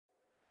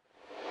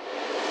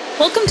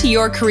Welcome to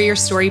Your Career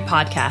Story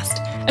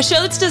podcast, a show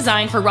that's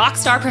designed for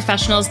Rockstar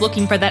professionals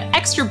looking for that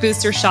extra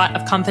booster shot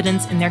of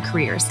confidence in their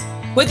careers.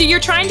 Whether you're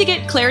trying to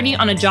get clarity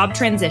on a job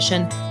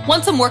transition,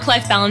 want some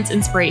work-life balance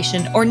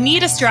inspiration, or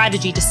need a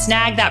strategy to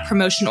snag that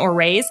promotion or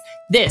raise,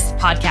 this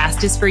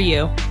podcast is for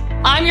you.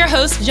 I'm your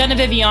host, Jenna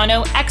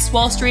Viviano,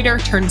 ex-Wall Streeter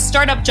turned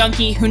startup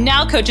junkie who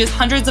now coaches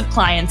hundreds of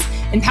clients,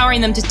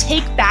 empowering them to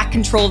take back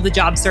control of the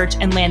job search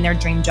and land their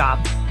dream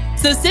job.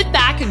 So sit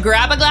back,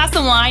 grab a glass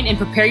of wine, and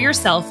prepare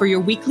yourself for your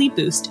weekly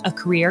boost of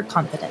career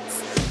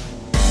confidence.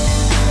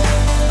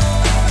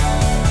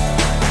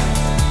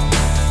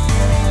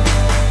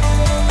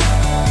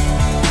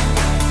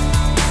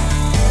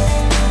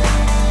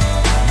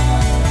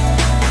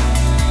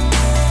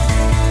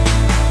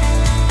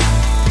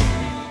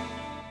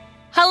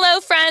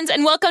 Hello, friends,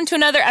 and welcome to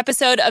another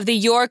episode of the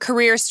Your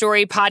Career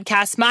Story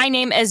podcast. My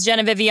name is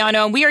Jenna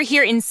Viviano, and we are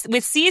here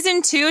with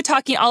season 2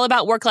 talking all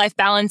about work-life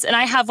balance. And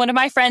I have one of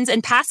my friends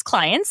and past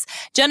clients,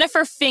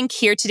 Jennifer Fink,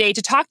 here today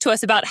to talk to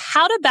us about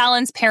how to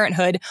balance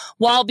parenthood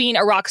while being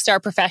a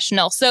Rockstar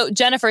professional. So,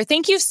 Jennifer,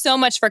 thank you so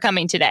much for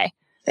coming today.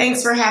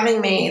 Thanks for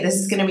having me. This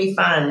is going to be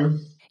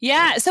fun.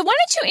 Yeah. So why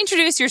don't you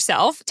introduce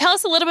yourself? Tell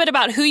us a little bit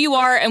about who you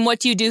are and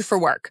what you do for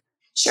work.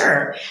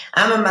 Sure.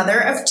 I'm a mother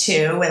of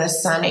 2 with a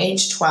son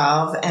age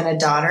 12 and a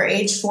daughter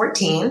age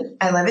 14.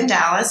 I live in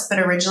Dallas, but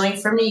originally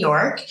from New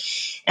York,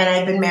 and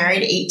I've been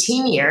married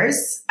 18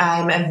 years.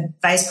 I'm a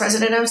vice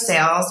president of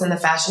sales in the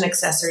fashion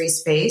accessory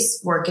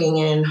space, working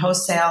in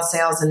wholesale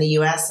sales in the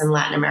US and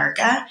Latin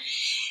America.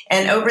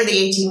 And over the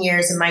 18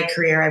 years of my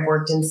career, I've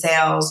worked in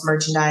sales,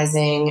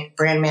 merchandising,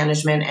 brand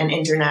management, and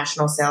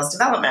international sales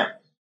development.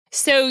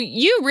 So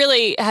you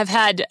really have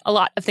had a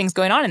lot of things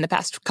going on in the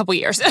past couple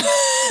years.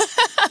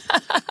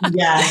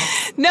 Yeah.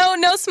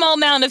 No small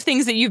amount of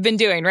things that you've been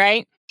doing,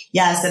 right?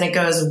 Yes. And it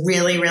goes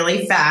really,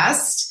 really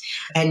fast.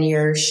 And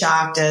you're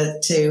shocked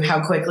as to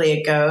how quickly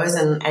it goes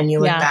and you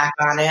look back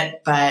on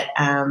it. But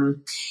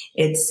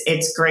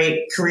it's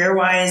great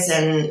career-wise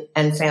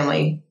and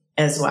family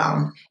as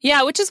well.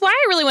 Yeah, which is why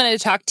I really wanted to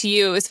talk to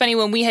you. It was funny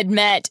when we had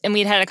met and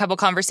we'd had a couple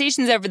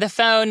conversations over the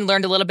phone,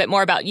 learned a little bit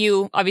more about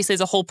you, obviously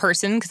as a whole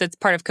person, because it's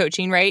part of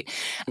coaching, right?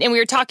 And we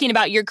were talking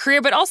about your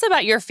career, but also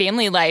about your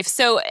family life.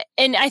 So,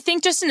 and I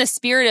think just in the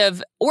spirit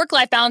of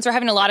work-life balance, we're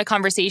having a lot of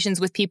conversations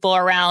with people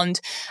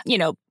around,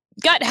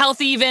 gut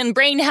health, even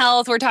brain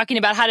health. We're talking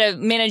about how to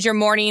manage your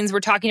mornings. We're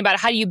talking about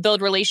how do you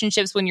build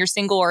relationships when you're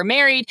single or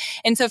married.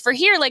 And so for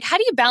here, how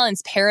do you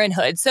balance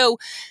parenthood? So,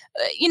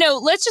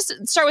 let's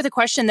just start with a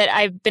question that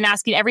I've been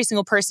asking every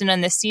single person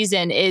on this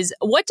season is,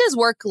 what does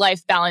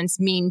work-life balance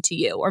mean to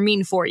you or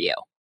mean for you?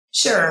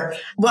 Sure.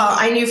 Well,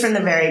 I knew from the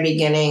very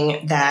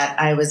beginning that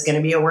I was going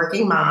to be a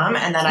working mom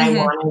and that I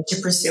wanted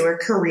to pursue a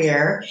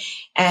career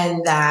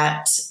and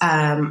that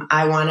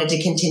I wanted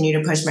to continue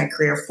to push my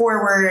career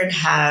forward,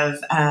 have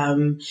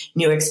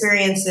new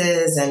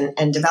experiences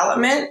and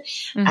development.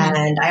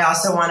 And I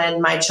also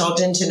wanted my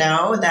children to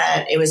know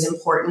that it was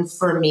important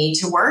for me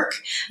to work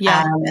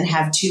and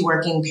have 2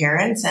 working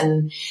parents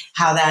and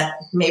how that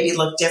maybe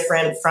looked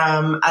different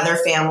from other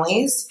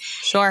families.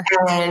 Sure.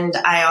 And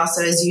I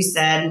also, as you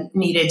said,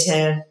 needed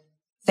to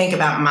think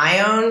about my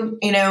own,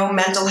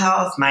 mental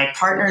health, my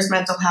partner's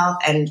mental health,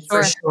 and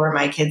for sure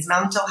my kids'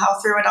 mental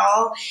health through it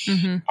all.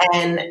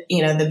 And,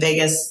 the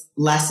biggest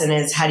lesson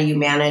is how do you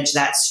manage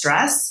that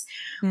stress?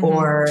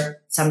 Or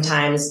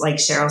sometimes, like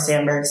Sheryl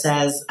Sandberg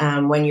says,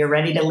 when you're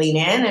ready to lean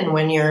in and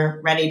when you're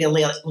ready to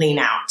lean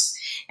out.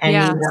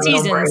 And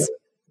seasons.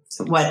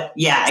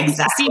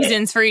 Exactly.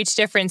 Seasons for each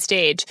different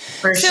stage.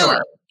 For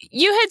sure.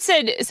 You had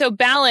said, so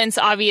balance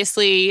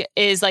obviously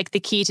is the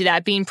key to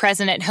that, being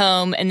present at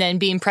home and then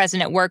being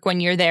present at work when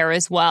you're there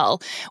as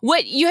well.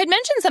 What you had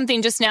mentioned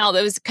something just now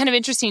that was kind of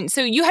interesting.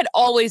 So you had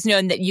always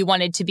known that you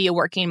wanted to be a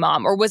working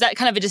mom, or was that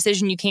kind of a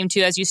decision you came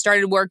to as you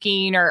started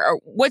working, or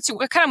what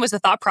kind of was the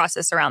thought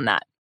process around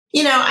that?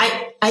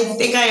 I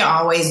think I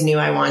always knew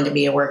I wanted to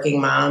be a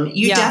working mom.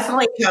 You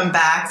definitely come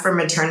back from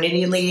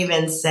maternity leave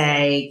and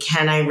say,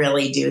 can I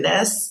really do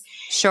this?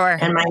 Sure.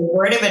 And my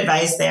word of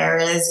advice there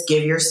is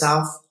give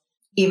yourself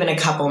even a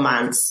couple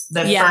months.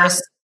 The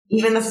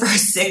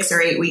first 6 or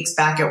 8 weeks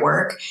back at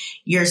work,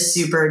 you're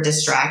super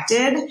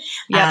distracted.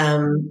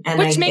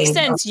 Which makes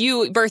sense.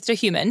 You birthed a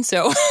human,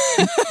 so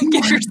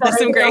give yourself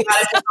some grace. A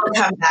lot of people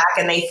come back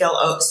and they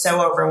feel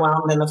so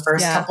overwhelmed in the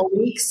first couple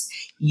weeks.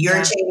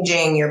 You're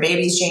changing, your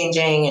baby's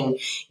changing, and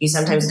you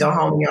sometimes go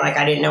home and you're like,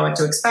 I didn't know what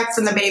to expect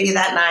from the baby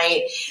that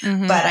night.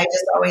 But I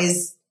just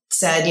always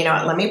said,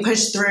 let me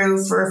push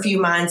through for a few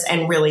months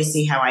and really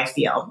see how I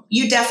feel.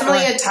 You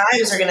definitely at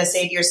times are going to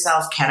say to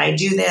yourself, can I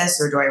do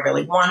this? Or do I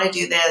really want to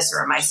do this?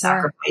 Or am I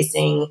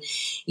sacrificing,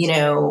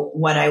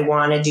 what I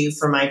want to do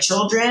for my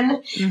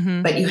children?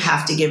 But you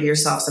have to give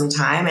yourself some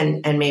time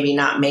and maybe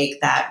not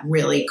make that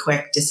really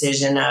quick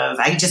decision of,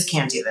 I just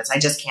can't do this. I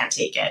just can't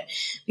take it.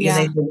 Because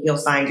I think you'll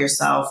find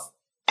yourself,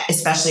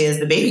 especially as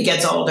the baby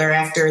gets older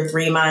after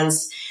 3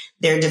 months,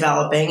 they're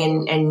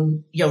developing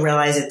and you'll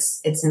realize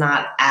it's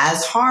not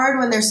as hard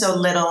when they're so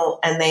little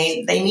and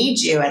they need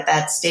you at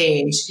that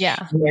stage.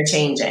 Yeah. And they're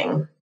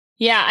changing.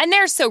 Yeah, and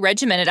they're so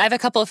regimented. I have a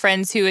couple of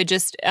friends who had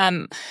just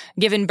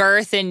given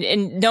birth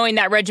and knowing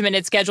that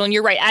regimented schedule. And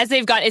you're right, as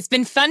they've got, it's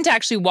been fun to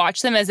actually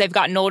watch them as they've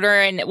gotten older.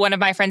 And one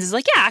of my friends is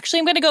like, "Yeah, actually,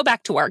 I'm going to go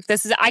back to work.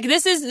 This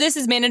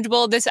is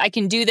manageable. I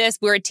can do this.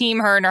 We're a team,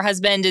 her and her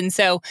husband." And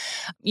so,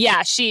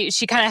 yeah, she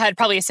kind of had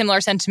probably a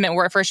similar sentiment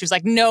where at first she was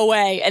like, "No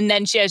way," and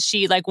then as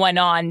she like went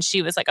on,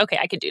 she was like, "Okay,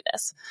 I could do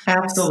this."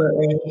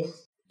 Absolutely.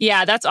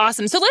 Yeah, that's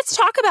awesome. So let's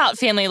talk about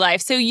family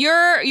life. So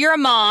you're a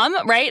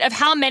mom, right? Of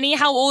how many?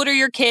 How old are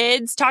your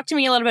kids? Talk to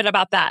me a little bit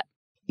about that.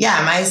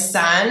 Yeah, my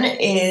son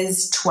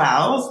is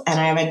 12 and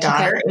I have a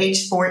daughter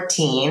age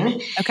 14.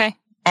 Okay.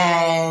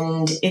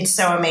 And it's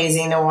so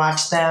amazing to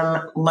watch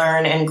them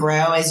learn and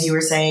grow, as you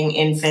were saying,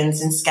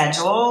 infants and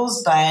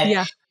schedules.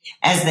 But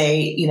as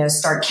they,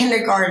 start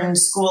kindergarten,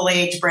 school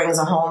age brings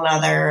a whole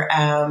nother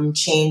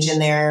change in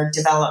their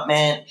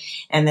development.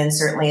 And then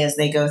certainly as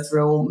they go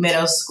through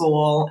middle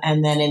school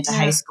and then into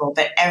high school.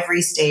 But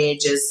every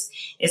stage is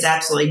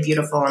absolutely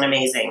beautiful and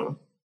amazing.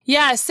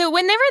 Yeah. So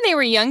whenever they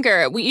were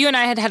younger, you and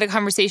I had a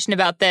conversation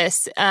about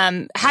this,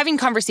 having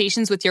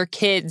conversations with your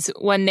kids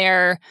when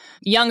they're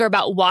younger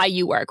about why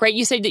you work, right?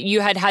 You said that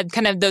you had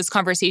kind of those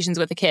conversations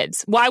with the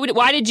kids. Why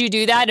did you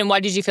do that? And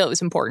why did you feel it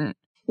was important?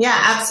 Yeah,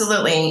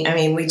 absolutely. I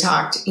mean, we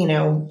talked,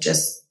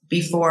 just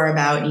before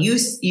about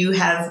you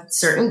have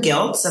certain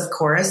guilts, of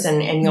course,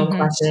 and you'll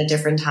question at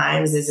different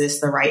times, is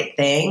this the right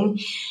thing?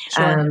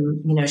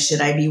 Sure.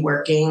 Should I be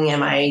working?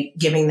 Am I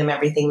giving them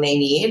everything they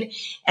need?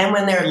 And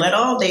when they're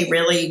little, they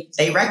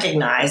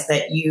recognize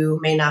that you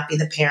may not be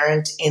the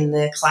parent in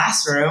the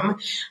classroom,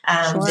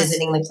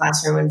 visiting the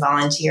classroom and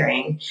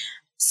volunteering.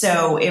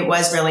 So it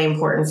was really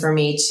important for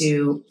me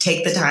to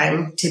take the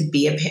time to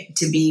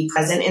be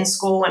present in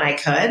school when I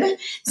could,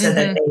 so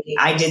that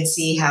I did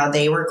see how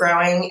they were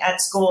growing at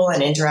school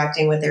and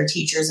interacting with their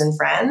teachers and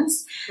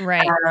friends.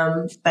 Right.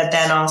 But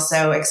then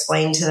also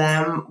explain to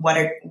them what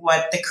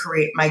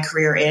my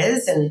career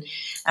is and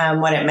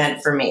what it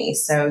meant for me.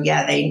 So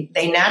yeah,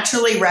 they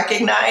naturally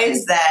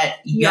recognize that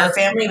your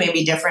family may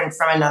be different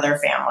from another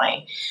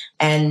family,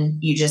 and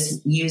you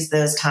just use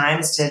those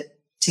times to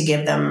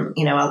give them,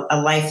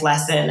 a life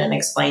lesson and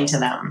explain to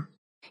them.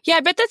 Yeah,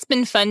 I bet that's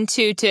been fun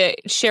too, to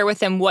share with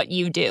them what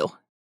you do.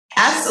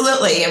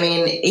 Absolutely. I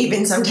mean,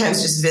 even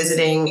sometimes just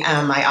visiting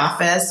my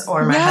office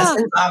or my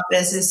husband's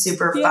office is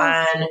super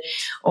fun.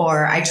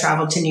 Or I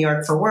traveled to New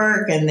York for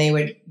work and they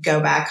would go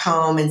back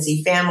home and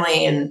see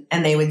family and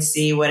they would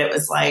see what it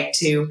was like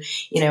to,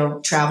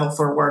 travel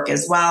for work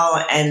as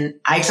well. And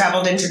I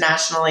traveled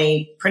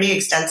internationally pretty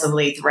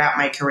extensively throughout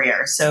my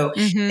career. So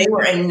they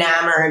were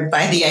enamored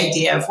by the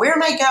idea of where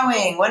am I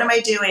going? What am I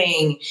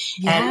doing?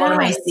 And what am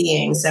I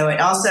seeing? So it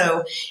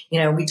also,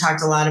 we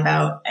talked a lot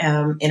about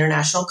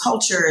international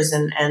cultures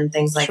and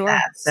things like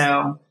that.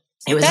 So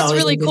it was always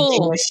really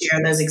cool to share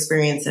those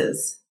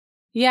experiences.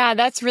 Yeah,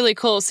 that's really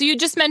cool. So you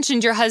just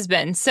mentioned your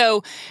husband.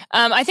 So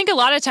I think a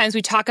lot of times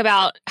we talk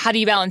about how do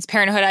you balance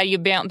parenthood, how do you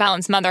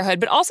balance motherhood,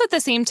 but also at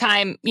the same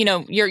time,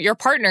 your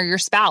partner, your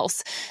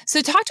spouse. So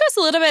talk to us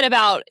a little bit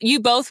about, you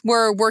both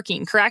were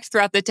working, correct?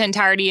 Throughout the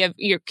entirety of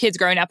your kids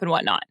growing up and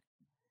whatnot.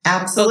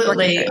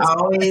 Absolutely.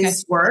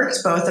 Always worked,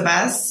 both of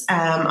us.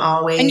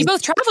 Always. And you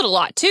both traveled a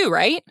lot too,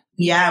 right?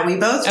 Yeah, we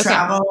both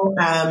travel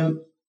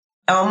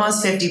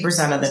almost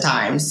 50% of the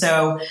time.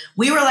 So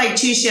we were like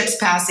two ships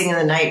passing in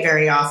the night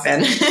very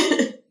often.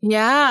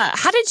 Yeah.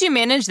 How did you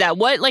manage that?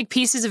 What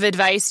pieces of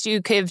advice do you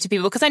give to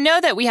people? Because I know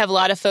that we have a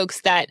lot of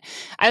folks that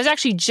I was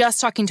actually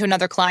just talking to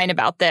another client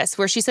about this,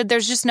 where she said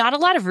there's just not a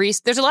lot of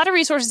there's a lot of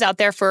resources out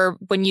there for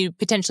when you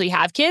potentially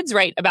have kids,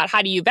 right? About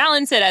how do you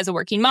balance it as a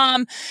working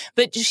mom.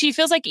 But she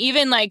feels like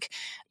even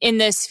in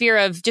the sphere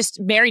of just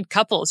married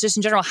couples, just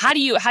in general, how do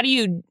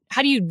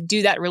you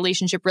do that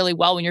relationship really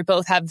well when you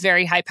both have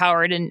very high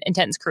powered and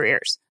intense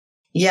careers?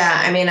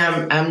 Yeah, I mean,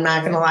 I'm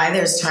not going to lie.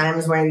 There's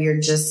times where you're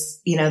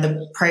just,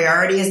 the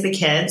priority is the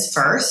kids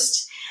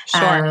first.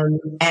 Sure.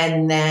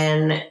 And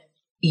then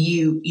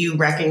you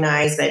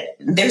recognize that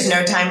there's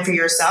no time for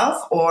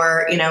yourself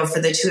or, for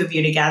the two of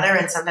you together.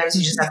 And sometimes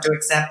you just have to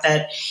accept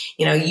that,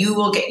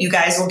 you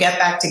guys will get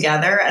back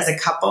together as a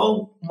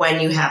couple when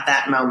you have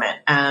that moment.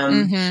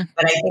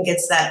 But I think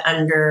it's that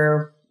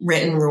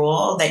underwritten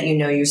rule that,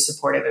 you're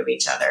supportive of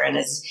each other. And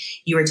as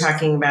you were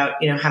talking about,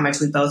 how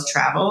much we both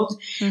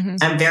traveled,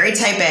 I'm very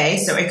type A,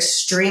 so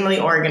extremely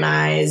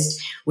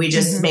organized. We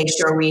just make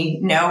sure we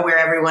know where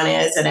everyone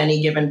is at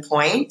any given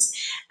point.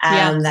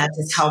 That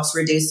just helps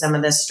reduce some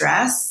of the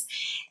stress.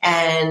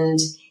 And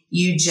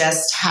you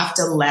just have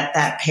to let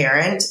that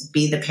parent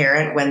be the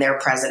parent when they're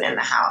present in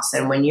the house.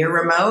 And when you're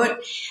remote,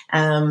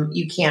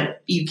 you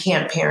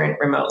can't parent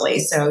remotely.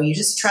 So you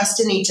just trust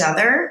in each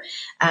other.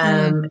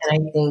 And I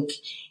think,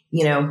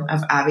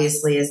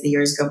 obviously as the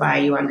years go by,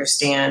 you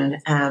understand,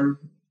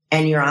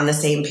 and you're on the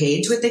same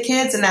page with the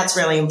kids. And that's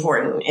really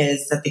important,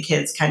 is that the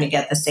kids kind of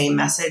get the same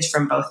message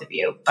from both of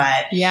you.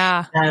 But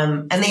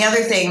and the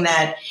other thing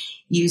that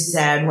you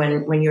said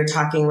when you were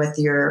talking with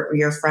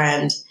your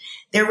friend,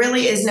 there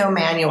really is no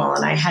manual.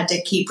 And I had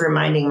to keep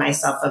reminding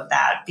myself of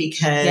that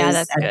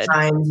because at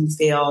times you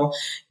feel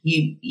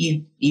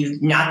you're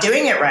not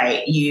doing it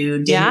right.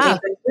 You didn't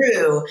think it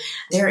through.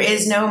 There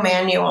is no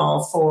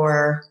manual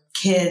for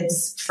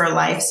kids for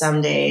life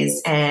some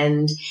days.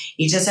 And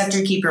you just have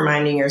to keep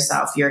reminding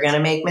yourself, you're going to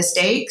make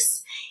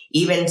mistakes.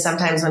 Even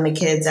sometimes when the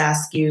kids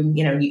ask you,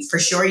 for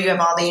sure you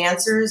have all the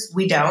answers.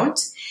 We don't.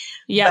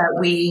 Yeah.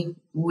 But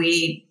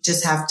we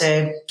just have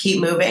to keep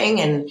moving.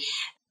 And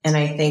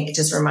I think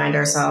just remind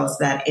ourselves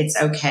that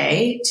it's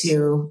okay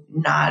to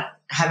not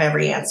have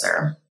every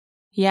answer.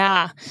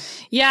 Yeah.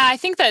 Yeah. I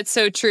think that's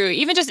so true.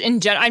 Even just in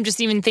general, I'm just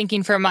even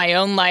thinking for my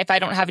own life. I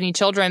don't have any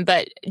children,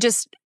 but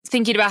just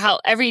thinking about how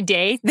every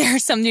day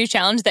there's some new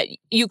challenge that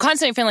you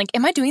constantly feel like,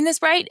 am I doing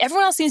this right?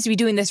 Everyone else seems to be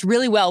doing this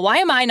really well. Why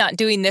am I not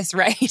doing this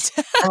right?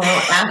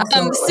 Oh,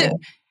 absolutely.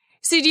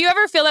 So do you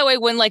ever feel that way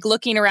when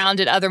looking around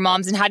at other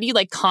moms, and how do you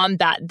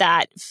combat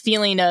that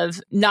feeling of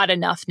not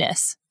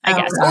enoughness, I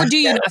guess? Gosh, or do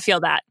you not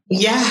feel that?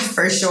 Yeah,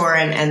 for sure.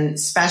 And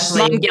especially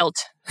mom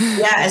guilt.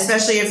 Yeah,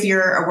 especially if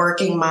you're a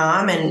working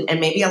mom and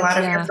maybe a lot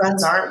of your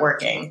friends aren't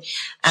working.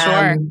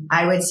 Sure.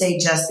 I would say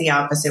just the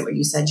opposite, what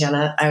you said,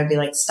 Jenna. I would be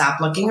like,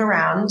 stop looking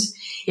around.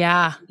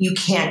 Yeah. You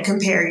can't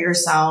compare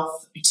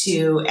yourself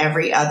to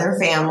every other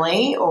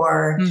family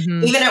or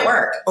even at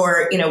work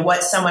or,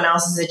 what someone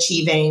else is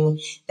achieving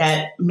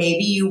that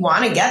maybe you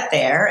want to get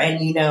there.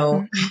 And,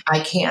 I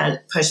can't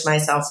push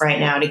myself right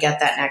now to get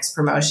that next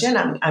promotion.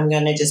 I'm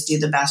going to just do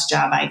the best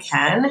job I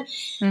can.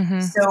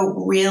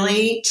 So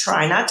really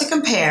try not to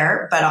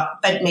compare,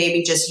 but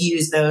maybe just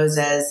use those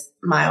as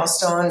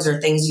milestones or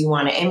things you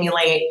want to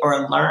emulate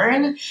or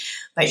learn.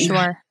 But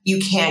you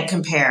can't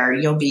compare.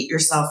 You'll beat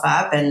yourself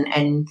up.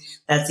 And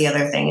that's the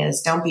other thing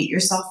is don't beat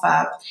yourself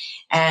up.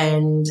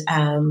 And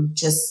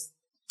just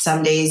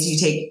some days you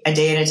take a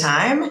day at a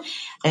time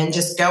and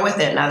just go with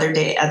it. And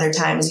other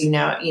times, you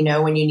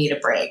know when you need a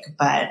break.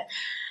 But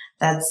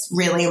that's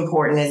really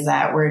important is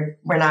that we're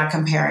not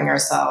comparing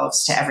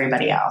ourselves to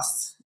everybody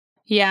else.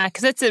 Yeah,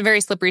 because it's a very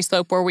slippery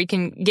slope where we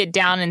can get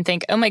down and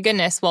think, oh my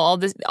goodness, well,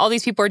 all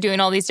these people are doing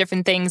all these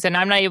different things and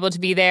I'm not able to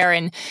be there.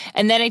 And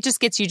then it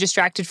just gets you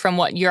distracted from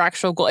what your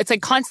actual goal. It's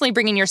like constantly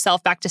bringing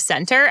yourself back to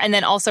center and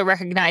then also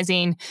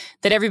recognizing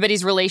that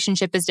everybody's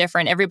relationship is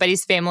different.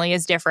 Everybody's family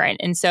is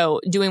different. And so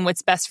doing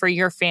what's best for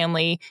your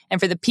family and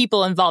for the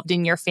people involved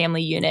in your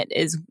family unit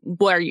is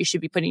where you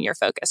should be putting your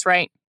focus,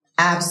 right?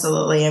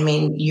 Absolutely. I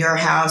mean, your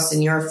house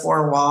and your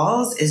four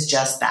walls is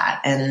just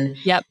that. And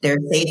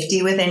there's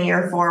safety within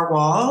your four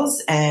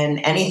walls and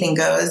anything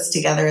goes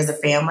together as a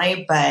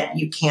family, but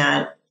you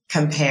can't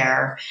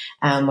compare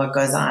what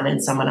goes on in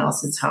someone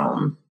else's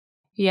home.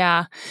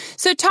 Yeah.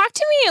 So talk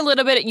to me a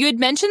little bit. You had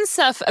mentioned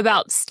stuff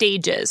about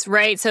stages,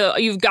 right? So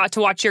you've got to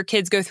watch your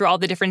kids go through all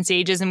the different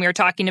stages. And we were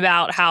talking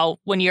about how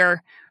when you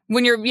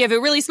have a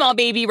really small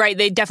baby, right,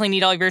 they definitely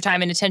need all of your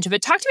time and attention.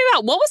 But talk to me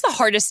about what was the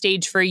hardest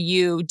stage for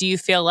you, do you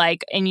feel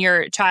like, in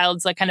your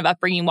child's kind of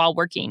upbringing while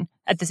working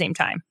at the same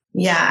time?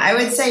 Yeah, I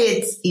would say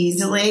it's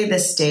easily the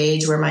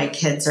stage where my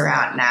kids are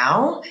at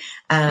now,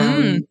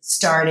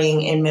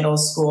 starting in middle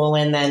school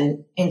and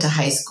then into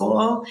high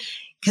school.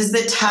 Because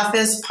the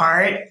toughest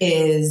part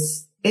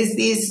is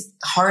these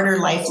harder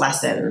life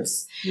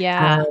lessons.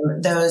 Yeah.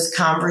 Those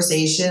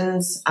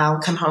conversations, I'll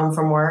come home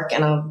from work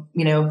and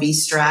I'll, be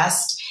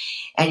stressed.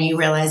 And you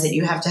realize that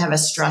you have to have a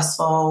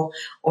stressful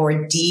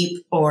or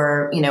deep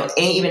or,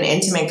 even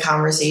intimate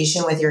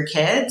conversation with your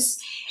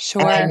kids.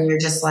 Sure. And you're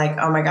just like,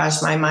 oh my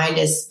gosh, my mind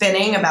is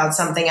spinning about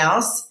something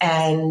else.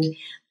 And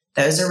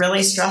those are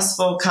really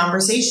stressful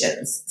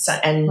conversations. So,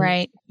 and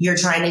you're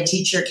trying to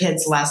teach your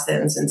kids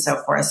lessons and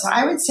so forth. So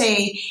I would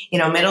say,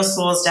 middle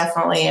school is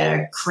definitely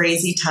a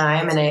crazy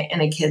time in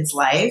a kid's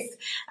life.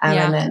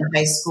 And then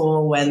high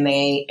school when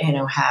they,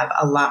 have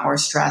a lot more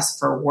stress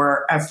for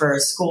work, for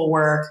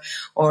schoolwork,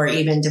 or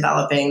even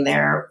developing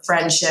their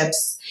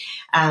friendships.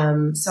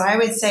 So I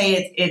would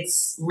say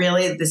it's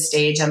really the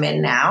stage I'm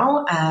in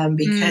now,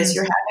 because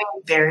you're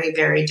having very,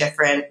 very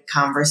different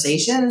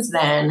conversations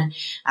than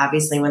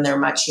obviously when they're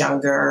much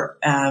younger,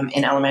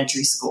 in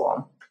elementary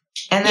school.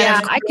 And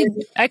then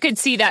I could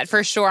see that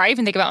for sure. I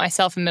even think about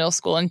myself in middle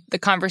school and the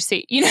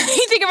conversation, you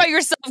think about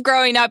yourself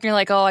growing up and you're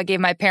like, oh, I gave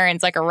my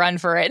parents a run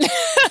for it.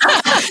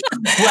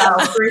 Well,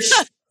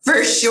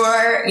 for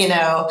sure,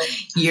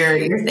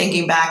 you're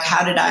thinking back,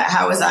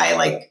 how was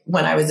I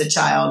when I was a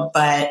child?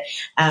 But,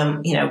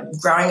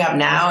 growing up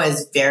now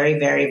is very,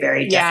 very,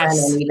 very different.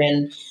 Yes. And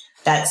even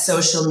that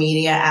social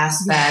media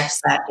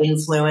aspect, that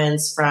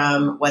influence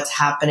from what's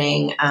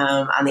happening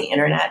on the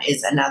internet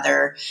is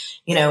another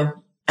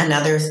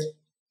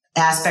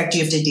aspect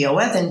you have to deal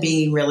with and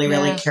be really,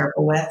 really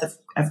careful with.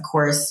 Of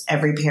course,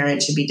 every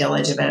parent should be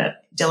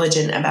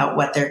diligent about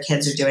what their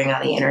kids are doing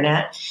on the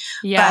internet.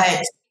 Yeah.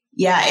 But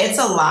it's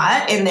a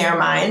lot in their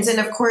minds. And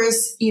of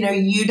course,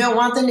 you don't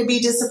want them to be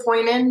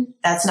disappointed.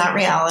 That's not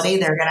reality.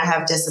 They're going to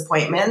have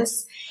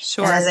disappointments.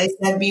 Sure. And as I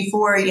said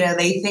before,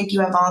 they think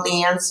you have all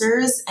the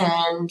answers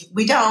and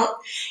we don't.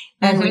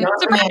 And we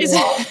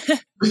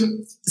don't.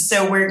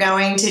 So we're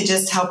going to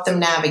just help them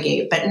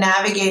navigate, but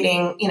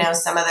navigating,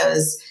 some of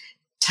those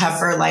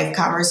tougher life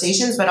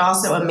conversations, but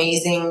also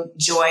amazing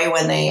joy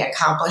when they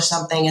accomplish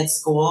something at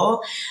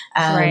school,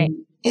 right.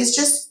 is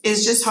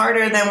just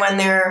harder than when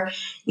they're,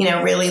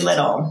 really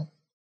little.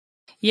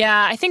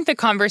 Yeah, I think the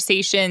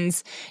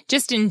conversations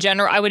just in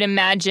general, I would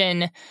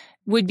imagine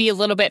would be a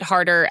little bit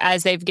harder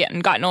as they've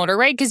gotten older,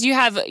 right? Because you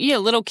have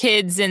little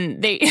kids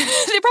and they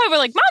they probably were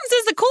like, Mom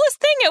says the coolest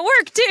thing at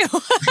work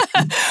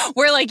too.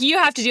 Where like you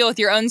have to deal with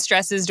your own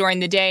stresses during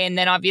the day. And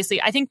then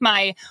obviously I think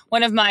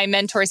one of my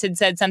mentors had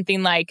said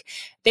something like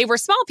they were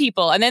small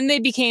people and then they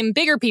became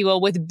bigger people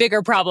with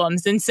bigger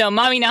problems. And so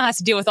mommy now has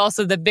to deal with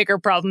also the bigger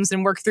problems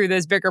and work through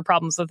those bigger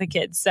problems with the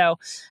kids. So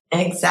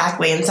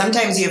exactly. And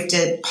sometimes you have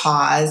to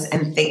pause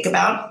and think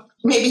about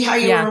maybe how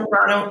you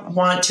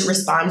want to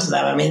respond to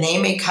them. I mean, they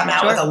may come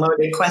out with a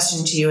loaded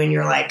question to you and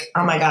you're like,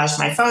 oh my gosh,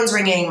 my phone's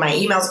ringing, my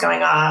email's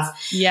going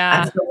off. Yeah.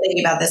 I'm still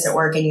thinking about this at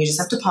work. And you just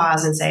have to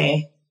pause and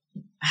say,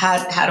 how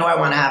do I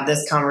want to have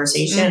this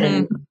conversation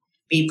and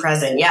be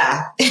present?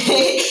 Yeah.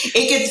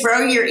 It could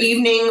throw your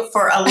evening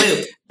for a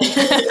loop.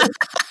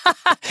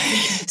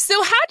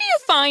 So how do you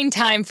find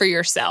time for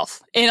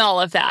yourself in all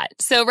of that?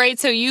 So, right.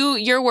 So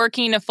you're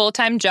working a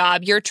full-time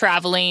job, you're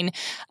traveling.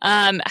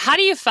 How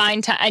do you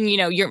find time? And,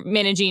 you're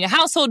managing a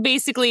household,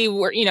 basically,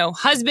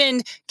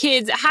 husband,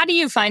 kids. How do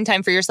you find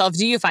time for yourself?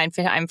 Do you find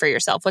time for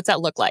yourself? What's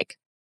that look like?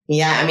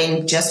 Yeah. I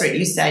mean, just what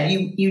you said,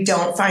 you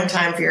don't find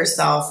time for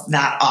yourself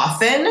that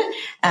often.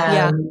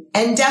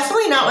 And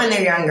definitely not when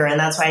they're younger. And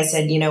that's why I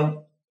said,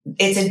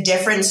 it's a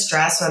different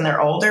stress when they're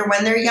older.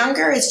 When they're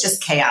younger, it's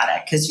just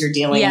chaotic because you're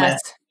dealing with,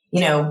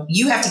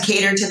 you have to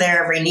cater to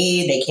their every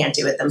need. They can't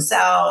do it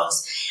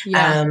themselves.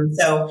 Yeah.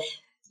 So,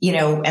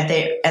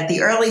 at the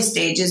early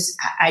stages,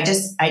 I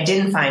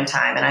didn't find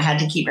time and I had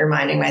to keep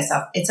reminding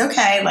myself, it's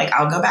okay. Like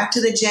I'll go back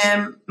to the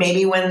gym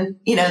maybe when,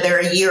 they're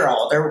a year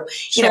old or,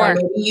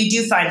 maybe you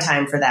do find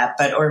time for that,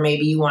 or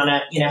maybe you want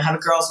to, have a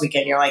girls'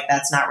 weekend. You're like,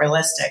 that's not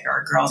realistic,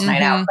 or a girls'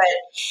 night out. But,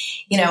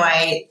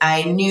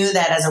 I knew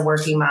that as a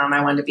working mom,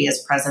 I wanted to be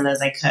as present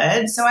as I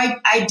could. So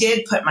I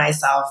did put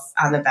myself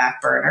on the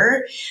back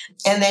burner.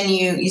 And then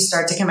you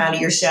start to come out of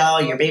your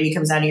shell, your baby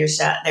comes out of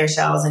their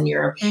shells and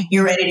you're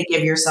ready to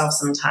give yourself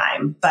some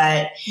time.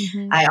 But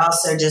I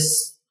also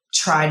just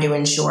tried to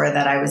ensure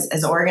that I was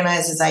as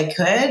organized as I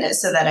could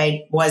so that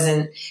I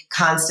wasn't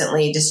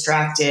constantly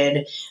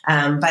distracted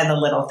by the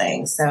little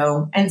things.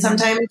 So, and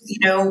sometimes,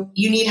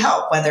 you need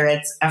help, whether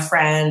it's a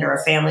friend or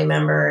a family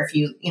member. If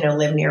you,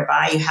 live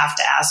nearby, you have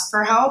to ask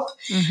for help.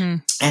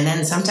 And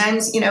then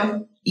sometimes,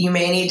 you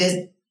may need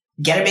to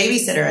get a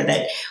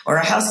babysitter or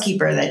a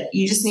housekeeper that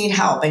you just need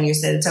help. And you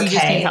said, it's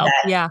okay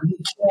that you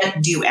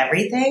can't do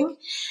everything.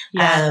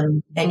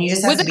 And you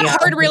just have to be. Was it a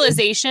hard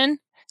realization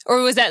or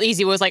was that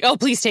easy? It was like, oh,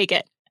 please take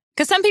it.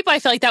 Because some people, I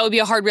feel like that would be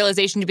a hard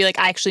realization to be like,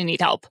 I actually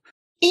need help.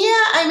 Yeah.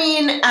 I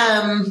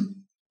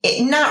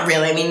mean, not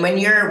really. I mean, when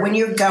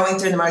you're going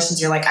through the motions,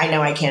 you're like, I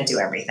know I can't do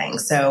everything.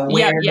 So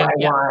where do I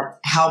want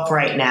help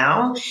right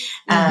now?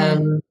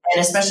 And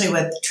especially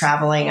with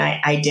traveling,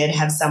 I did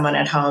have someone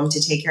at home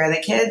to take care of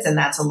the kids, and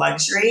that's a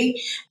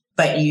luxury.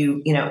 But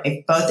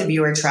if both of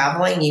you are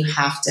traveling, you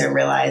have to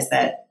realize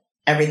that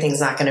everything's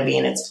not going to be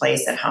in its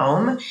place at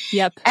home.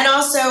 Yep. And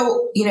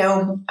also,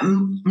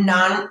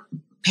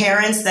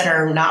 parents that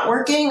are not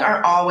working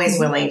are always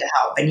willing to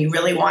help. And you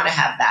really want to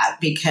have that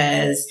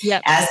because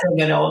as they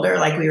get older,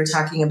 like we were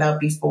talking about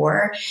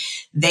before,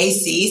 they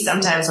see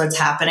sometimes what's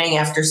happening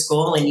after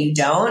school and you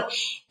don't.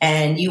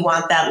 And you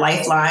want that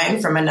lifeline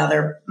from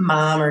another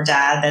mom or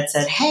dad that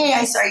said, hey,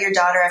 I saw your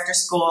daughter after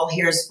school.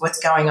 Here's what's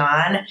going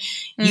on.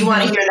 You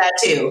want to hear that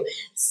too.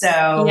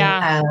 So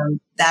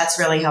that's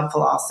really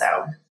helpful also.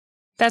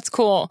 That's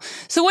cool.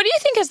 So what do you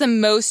think is the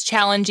most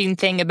challenging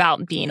thing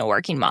about being a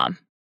working mom?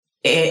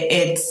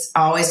 It's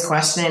always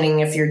questioning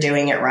if you're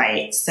doing it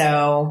right.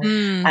 So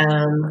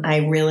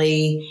I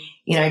really,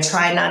 I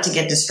try not to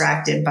get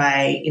distracted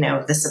by,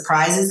 the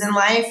surprises in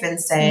life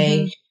and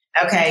say,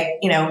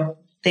 okay,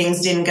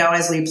 things didn't go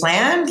as we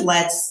planned.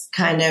 Let's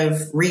kind of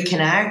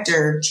reconnect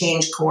or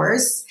change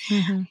course.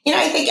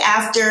 I think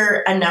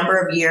after a number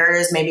of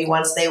years, maybe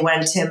once they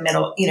went to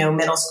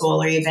middle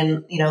school or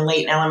even,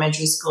 late in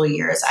elementary school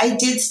years, I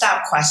did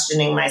stop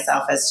questioning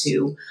myself as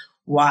to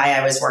why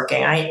I was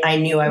working. I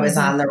knew I was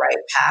on the right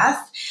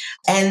path.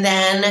 And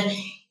then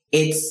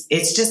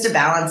it's just a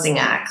balancing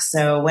act.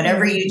 So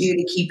whatever you do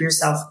to keep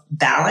yourself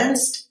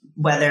balanced,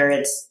 whether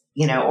it's,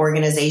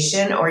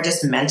 organization or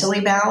just mentally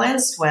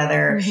balanced,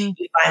 whether you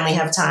finally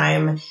have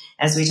time,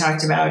 as we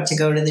talked about, to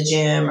go to the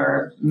gym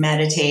or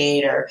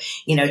meditate or,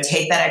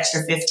 take that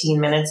extra 15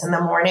 minutes in the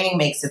morning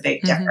makes a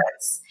big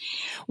difference.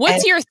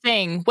 What's your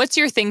thing? What's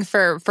your thing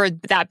for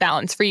that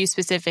balance for you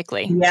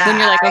specifically? Yeah, when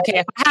you're like, okay,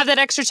 if I have that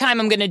extra time,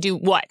 I'm going to do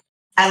what?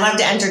 I love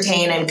to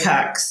entertain and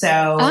cook.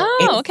 So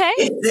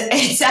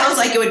it sounds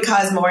like it would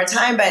cause more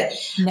time, but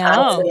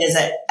honestly,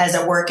 as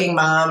a working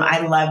mom, I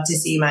love to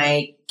see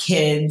my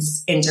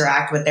kids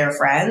interact with their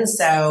friends.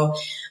 So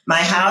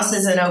my house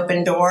is an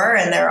open door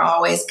and they're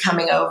always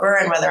coming over.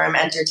 And whether I'm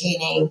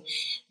entertaining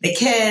the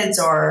kids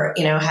or,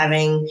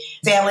 having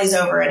families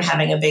over and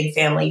having a big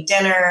family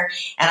dinner.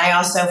 And I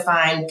also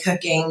find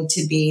cooking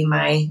to be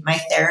my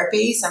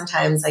therapy.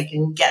 Sometimes I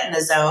can get in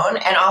the zone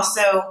and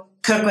also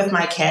cook with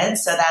my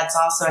kids. So that's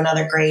also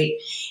another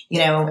great,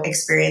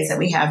 experience that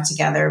we have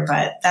together.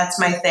 But that's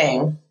my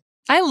thing.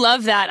 I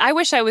love that. I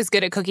wish I was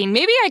good at cooking.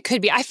 Maybe I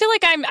could be. I feel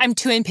like I'm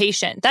too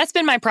impatient. That's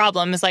been my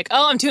problem. It's like,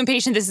 oh, I'm too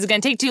impatient. This is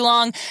going to take too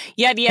long,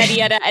 yada, yada,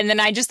 yada. And then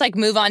I just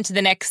move on to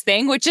the next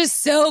thing, which is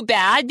so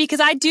bad because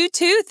I do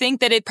too think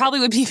that it probably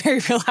would be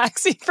very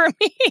relaxing for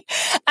me.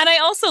 And I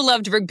also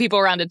love to bring people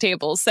around a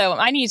table. So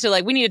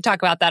we need to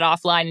talk about that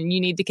offline and you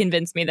need to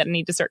convince me that I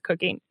need to start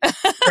cooking.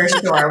 For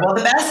sure. Well,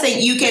 the best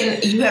thing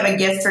you have a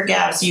gift for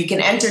gifts. You can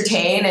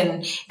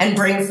entertain and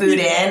bring food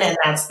in. And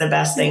that's the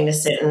best thing, to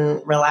sit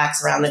and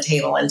relax around the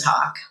table and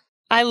talk.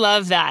 I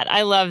love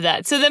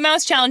that. So the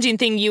most challenging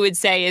thing you would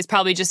say is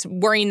probably just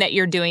worrying that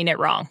you're doing it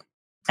wrong.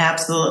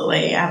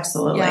 Absolutely. Yeah.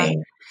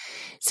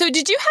 So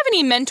did you have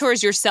any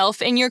mentors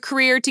yourself in your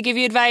career to give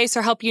you advice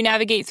or help you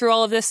navigate through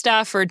all of this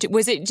stuff? Or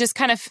was it just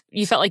kind of,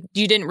 you felt like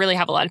you didn't really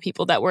have a lot of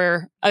people that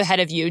were ahead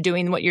of you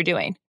doing what you're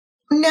doing?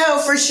 No,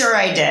 for sure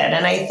I did.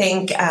 And I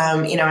think,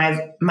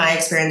 my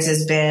experience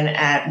has been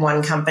at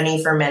one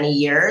company for many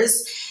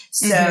years.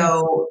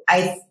 So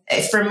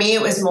for me,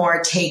 it was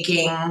more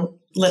taking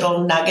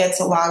little nuggets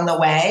along the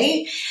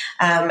way.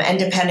 And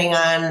depending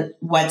on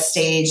what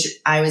stage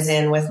I was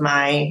in with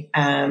my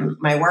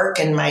work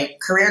and my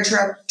career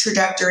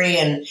trajectory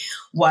and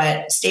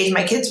what stage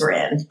my kids were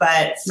in.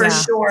 But for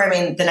sure,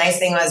 the nice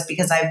thing was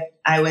because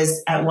I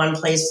was at one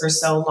place for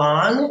so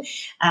long,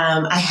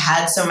 I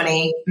had so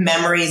many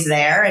memories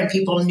there and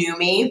people knew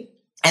me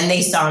and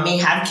they saw me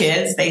have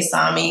kids. They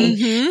saw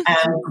me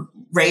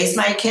raise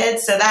my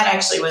kids. So that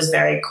actually was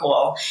very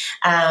cool.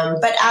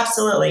 But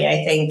absolutely,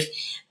 I think,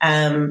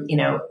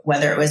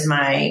 whether it was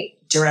my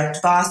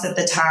direct boss at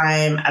the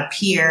time, a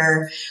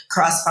peer,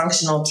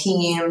 cross-functional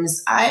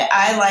teams,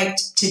 I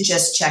liked to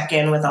just check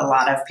in with a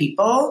lot of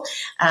people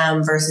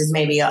versus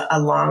maybe a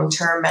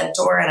long-term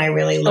mentor. And I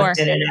really looked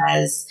at it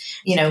as,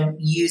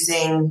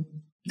 using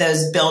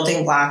those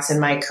building blocks in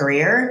my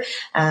career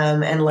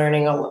and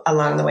learning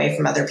along the way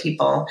from other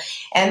people.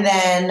 And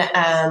then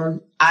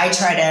I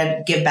try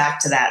to give back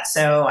to that.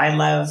 So I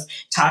love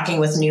talking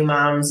with new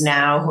moms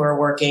now who are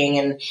working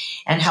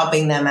and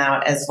helping them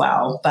out as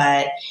well.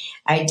 But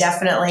I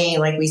definitely,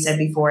 like we said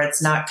before,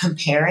 it's not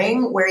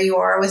comparing where you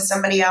are with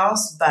somebody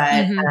else,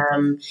 but,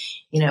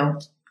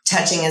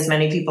 touching as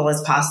many people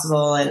as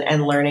possible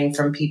and learning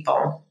from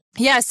people.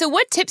 Yeah. So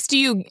what tips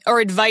or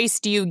advice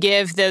do you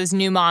give those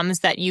new moms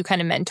that you kind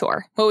of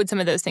mentor? What would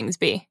some of those things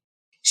be?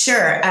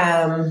 Sure.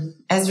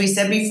 As we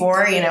said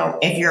before,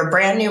 if you're a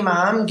brand new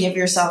mom, give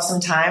yourself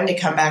some time to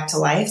come back to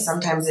life.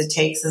 Sometimes it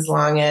takes as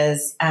long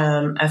as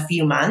a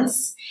few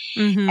months.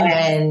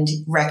 And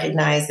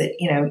recognize that,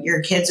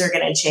 your kids are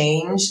going to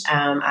change,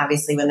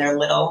 obviously when they're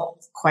little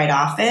quite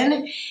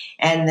often.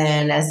 And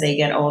then as they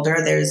get older,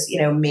 there's,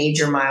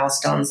 major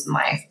milestones in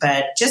life,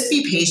 but just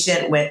be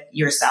patient with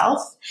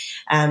yourself,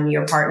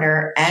 your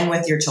partner, and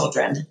with your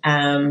children.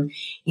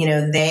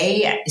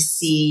 They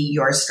see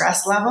your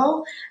stress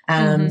level.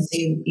 So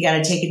you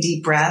got to take a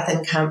deep breath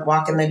and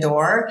walk in the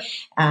door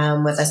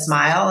with a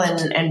smile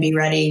and be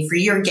ready for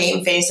your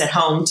game face at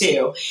home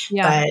too.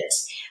 Yeah. But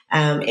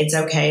it's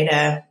okay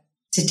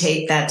to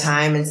take that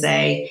time and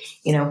say,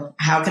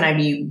 how can I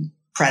be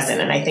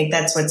present? And I think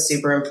that's what's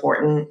super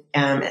important,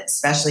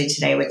 especially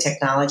today with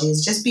technology,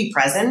 is just be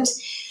present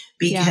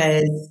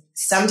because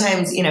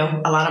sometimes,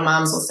 a lot of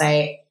moms will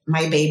say,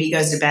 my baby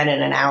goes to bed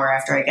in an hour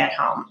after I get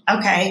home.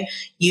 Okay.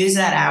 Use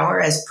that hour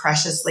as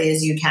preciously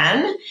as you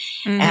can,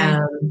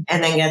 and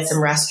then get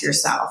some rest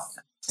yourself.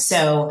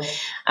 So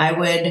I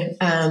would,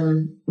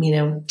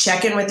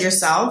 check in with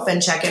yourself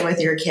and check in with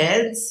your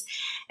kids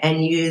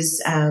and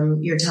use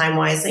your time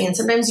wisely. And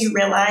sometimes you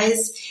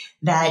realize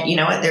that,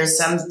 there's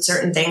some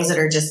certain things that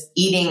are just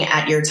eating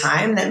at your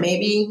time that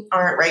maybe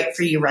aren't right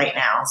for you right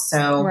now.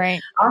 So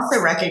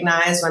also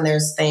recognize when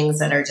there's things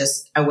that are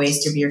just a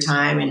waste of your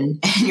time and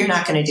you're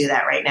not going to do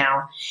that right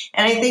now.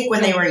 And I think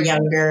when they were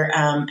younger,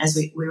 as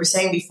we were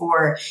saying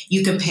before,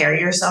 you compare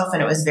yourself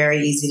and it was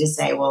very easy to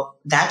say, well,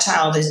 that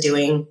child is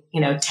doing,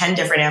 10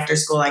 different after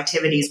school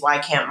activities. Why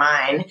can't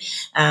mine?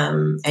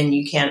 And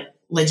you can't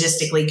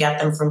logistically get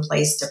them from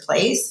place to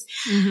place.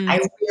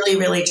 I really,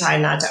 really try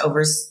not to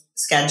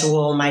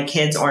overschedule my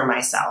kids or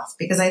myself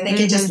because I think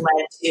it just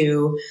led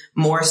to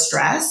more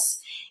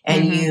stress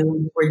and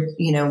you were,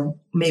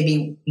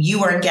 maybe you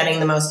weren't getting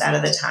the most out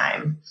of the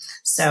time.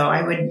 So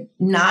I would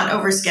not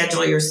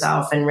overschedule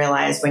yourself and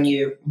realize when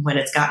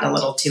it's gotten a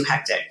little too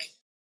hectic.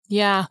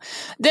 Yeah.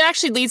 That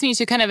actually leads me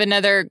to kind of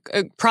another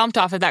prompt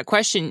off of that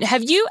question.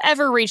 Have you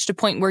ever reached a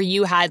point where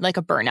you had like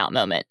a burnout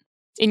moment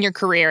in your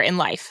career, in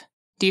life?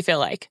 Do you feel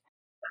like?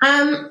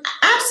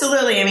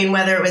 Absolutely.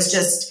 Whether it was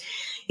just,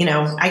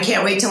 I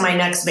can't wait till my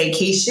next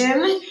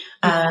vacation.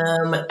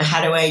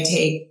 How do I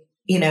take,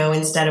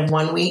 instead of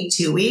 1 week,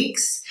 2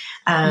 weeks?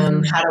 How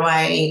do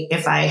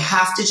if I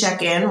have to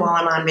check in while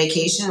I'm on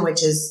vacation,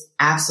 which is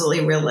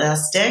absolutely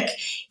realistic,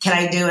 can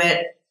I do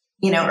it,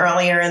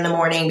 earlier in the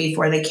morning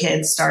before the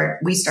kids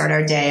we start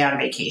our day on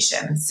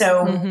vacation?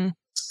 So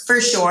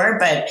for sure.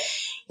 But,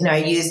 I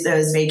use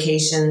those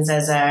vacations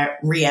as a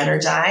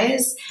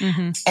re-energize.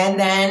 And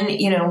then,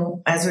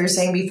 as we were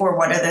saying before,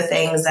 what are the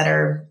things that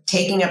are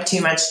taking up too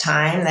much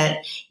time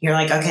that you're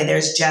like, okay,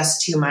 there's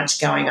just too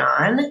much going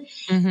on.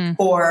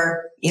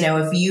 Or,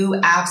 if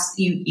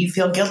you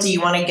feel guilty, you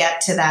want to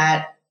get to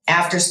that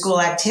after school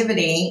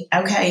activity.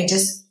 Okay.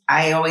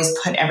 I always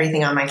put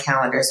everything on my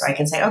calendar so I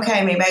can say,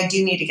 okay, maybe I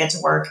do need to get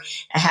to work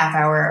a half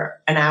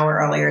hour, an hour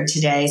earlier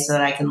today so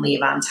that I can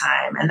leave on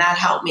time. And that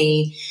helped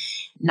me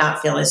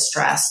not feel as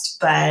stressed.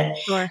 But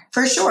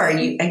for sure,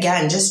 you,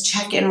 again, just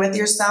check in with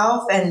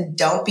yourself and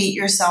don't beat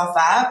yourself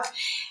up.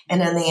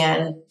 And in the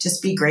end,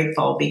 just be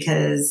grateful,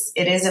 because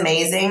it is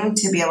amazing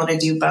to be able to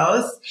do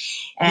both.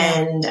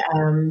 And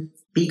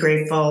be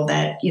grateful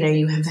that,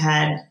 you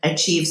have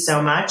achieved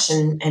so much,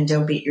 and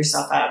don't beat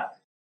yourself up.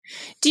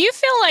 Do you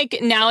feel like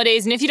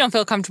nowadays, and if you don't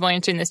feel comfortable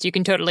answering this, you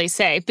can totally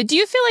say, but do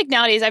you feel like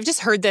nowadays, I've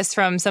just heard this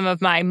from some of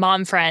my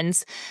mom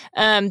friends,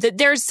 that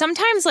there's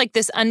sometimes like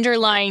this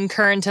underlying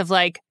current of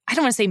like, I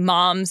don't want to say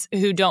moms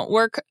who don't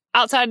work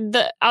outside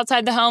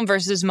the home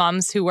versus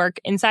moms who work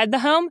inside the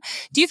home.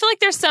 Do you feel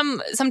like there's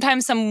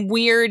sometimes some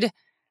weird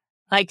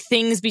like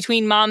things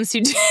between moms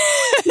who do,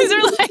 are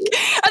there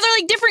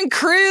like different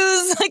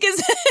crews? Like, is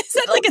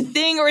that like a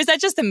thing, or is that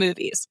just the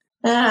movies?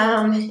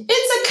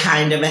 It's a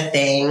kind of a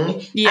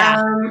thing.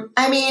 Yeah.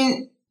 I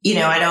mean,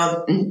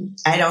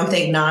 I don't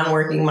think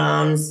non-working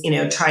moms,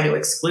 try to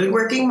exclude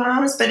working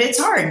moms, but it's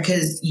hard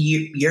because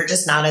you're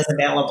just not as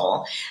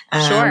available.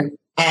 Sure.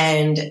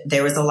 And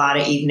there was a lot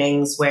of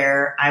evenings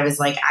where I was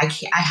like, I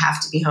have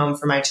to be home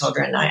for my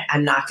children.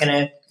 I'm not going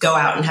to go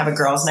out and have a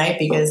girls' night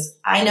because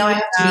I know I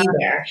have to be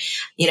there.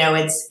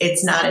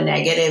 It's not a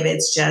negative.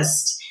 It's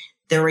just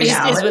the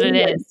reality. It is what it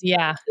is.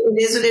 Yeah.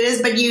 It is what it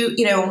is. But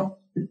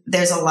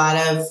there's a lot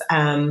of,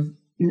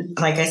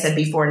 like I said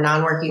before,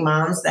 non-working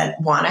moms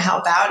that want to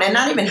help out, and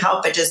not even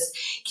help, but just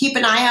keep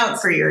an eye out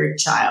for your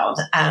child.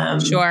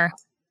 Sure.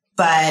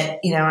 But,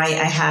 I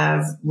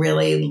have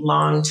really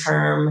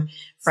long-term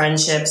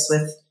friendships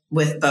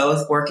with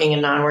both working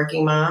and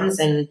non-working moms.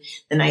 And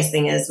the nice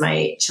thing is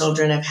my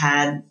children have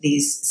had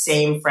these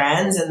same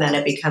friends, and then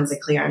it becomes a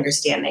clear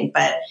understanding.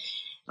 But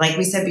like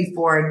we said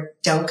before,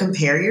 don't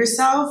compare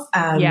yourself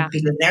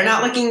because they're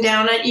not looking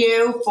down at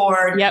you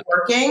for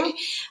working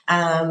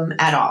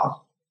at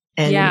all.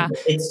 And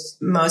it's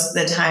most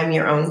of the time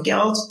your own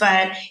guilt.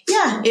 But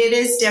it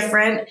is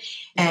different.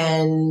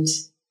 And,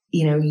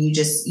 you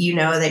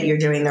know that you're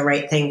doing the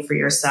right thing for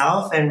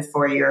yourself and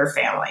for your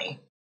family.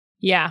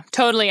 Yeah,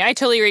 totally. I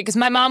totally agree. Because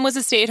my mom was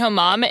a stay-at-home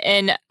mom,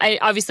 and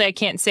I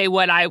can't say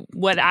what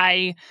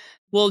I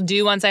will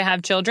do once I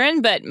have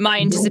children, but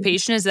my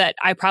anticipation is that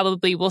I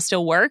probably will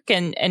still work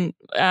and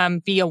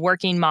be a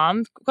working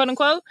mom, quote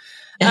unquote.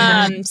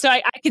 So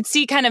I could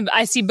see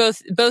I see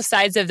both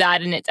sides of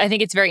that. And I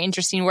think it's very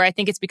interesting, where I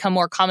think it's become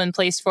more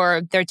commonplace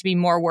for there to be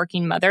more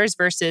working mothers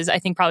versus I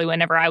think probably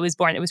whenever I was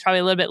born, it was probably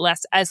a little bit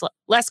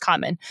less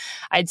common,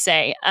 I'd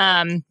say.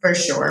 For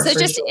sure. So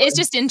it's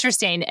just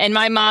interesting. And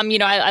my mom,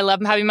 I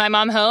love having my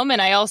mom home.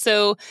 And I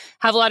also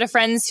have a lot of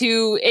friends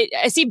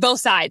I see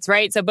both sides,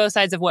 right? So both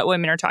sides of what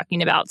women are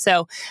talking about.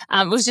 So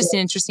it was just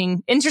an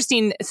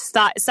interesting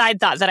side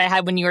thought that I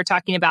had when you were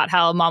talking about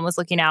how mom was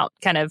looking out,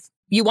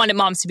 you wanted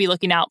moms to be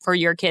looking out for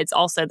your kids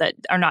also that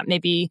are not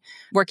maybe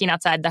working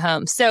outside the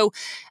home. So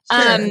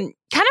kind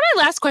of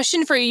my last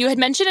question for you, you had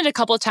mentioned it a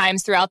couple of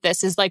times throughout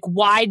this, is like,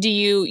 why do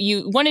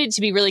you wanted it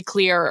to be really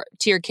clear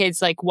to your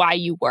kids, like why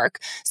you work.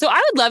 So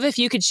I would love if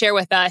you could share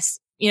with us,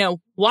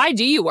 why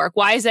do you work?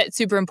 Why is that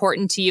super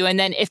important to you? And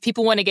then if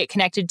people want to get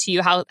connected to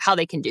you, how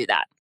they can do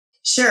that.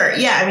 Sure.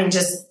 Yeah. I mean,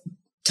 just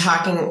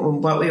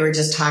what we were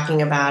just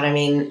talking about. I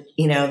mean,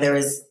 there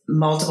was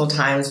multiple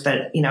times,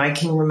 but, I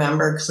can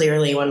remember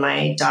clearly when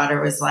my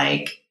daughter was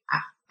like,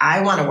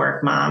 I want to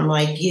work, Mom,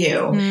 like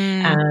you.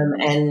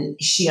 And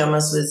she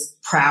almost was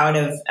proud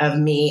of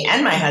me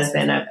and my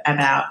husband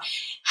about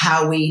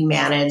how we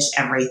manage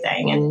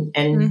everything.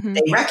 And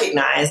they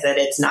recognize that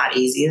it's not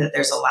easy, that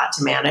there's a lot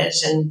to manage.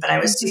 But I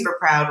was super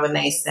proud when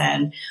they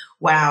said,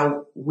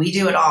 wow, we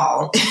do it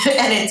all.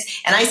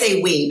 and I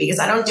say we, because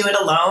I don't do it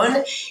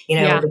alone.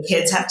 The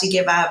kids have to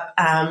give up,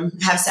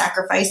 have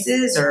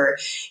sacrifices, or,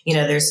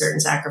 there's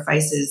certain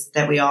sacrifices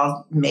that we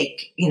all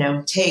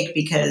take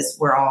because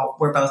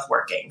we're both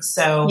working.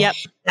 So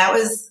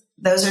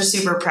those are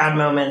super proud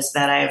moments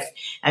that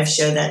I've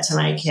showed that to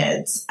my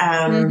kids.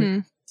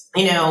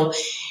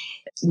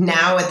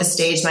 Now at the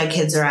stage my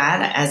kids are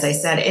at, as I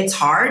said, it's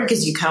hard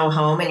because you come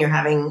home and you're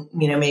having,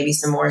 maybe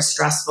some more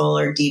stressful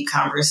or deep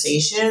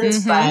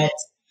conversations, but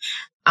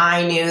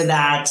I knew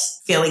that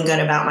feeling good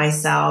about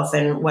myself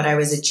and what I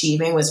was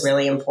achieving was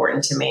really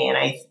important to me.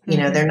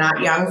 And they're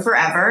not young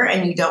forever,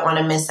 and you don't want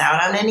to miss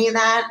out on any of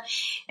that.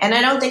 And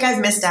I don't think I've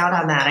missed out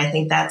on that. I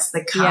think that's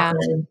the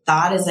common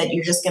thought, is that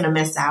you're just going to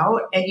miss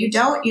out, and you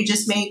don't. You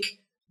just make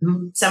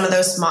some of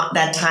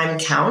that time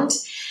count.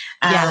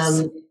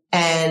 Yes.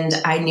 And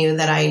I knew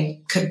that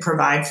I could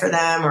provide for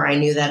them, or I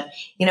knew that,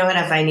 you know what,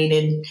 if I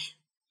needed,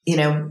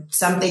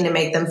 something to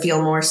make them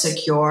feel more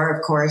secure,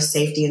 of course,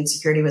 safety and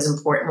security was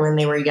important when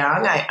they were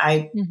young.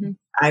 I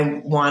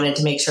wanted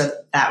to make sure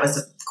that was,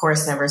 of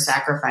course, never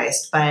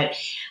sacrificed. But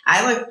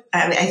I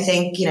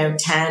think,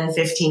 10,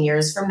 15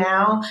 years from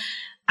now,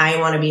 I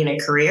want to be in a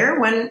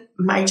career when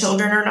my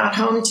children are not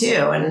home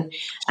too. And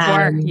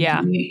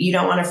you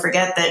don't want to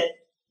forget that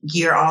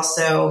you're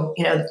also,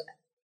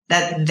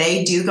 that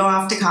they do go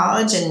off to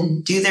college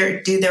and do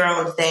their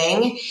own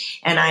thing.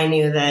 And I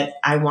knew that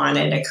I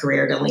wanted a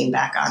career to lean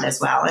back on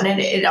as well. And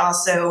it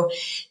also,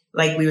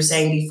 like we were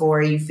saying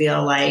before, you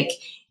feel like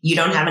you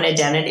don't have an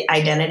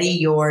identity.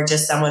 You're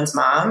just someone's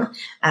mom.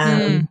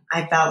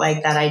 I felt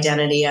like that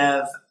identity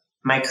of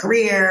my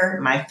career,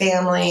 my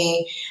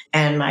family,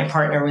 and my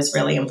partner was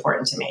really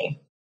important to me.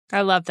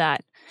 I love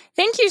that.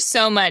 Thank you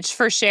so much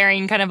for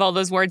sharing kind of all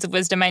those words of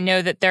wisdom. I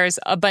know that there's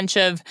a bunch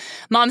of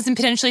moms and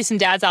potentially some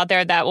dads out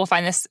there that will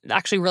find this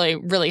actually really,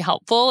 really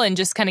helpful, and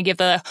just kind of give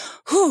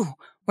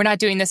we're not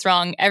doing this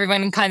wrong.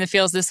 Everyone kind of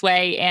feels this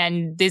way.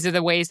 And these are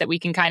the ways that we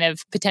can kind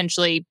of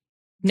potentially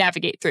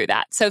navigate through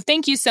that. So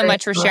thank you so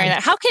much for sharing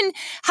that. How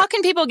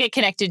can people get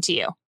connected to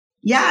you?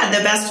 Yeah,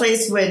 the best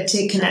place would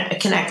to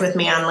connect with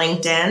me on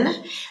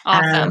LinkedIn.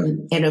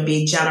 Awesome. It'll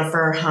be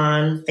Jennifer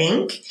Hahn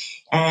Fink,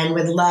 and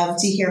would love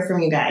to hear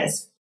from you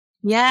guys.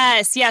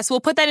 Yes. We'll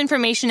put that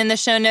information in the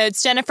show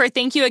notes. Jennifer,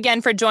 thank you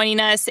again for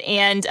joining us.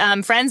 And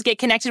friends, get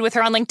connected with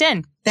her on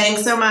LinkedIn.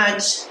 Thanks so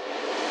much.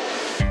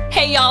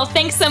 Hey, y'all.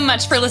 Thanks so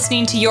much for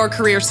listening to Your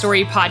Career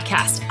Story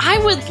podcast.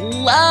 I would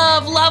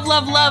love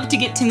to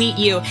get to meet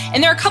you.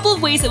 And there are a couple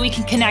of ways that we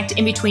can connect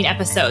in between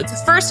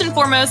episodes. First and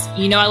foremost,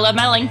 I love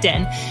my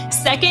LinkedIn.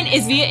 Second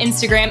is via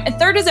Instagram. And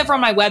third is over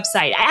on my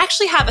website. I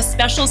actually have a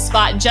special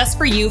spot just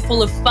for you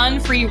full of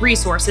fun, free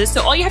resources.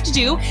 So all you have to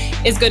do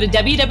is go to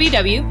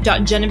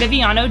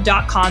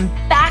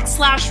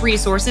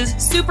www.geneviviano.com/resources.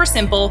 Super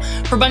simple,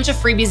 for a bunch of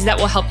freebies that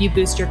will help you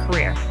boost your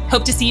career.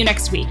 Hope to see you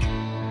next week.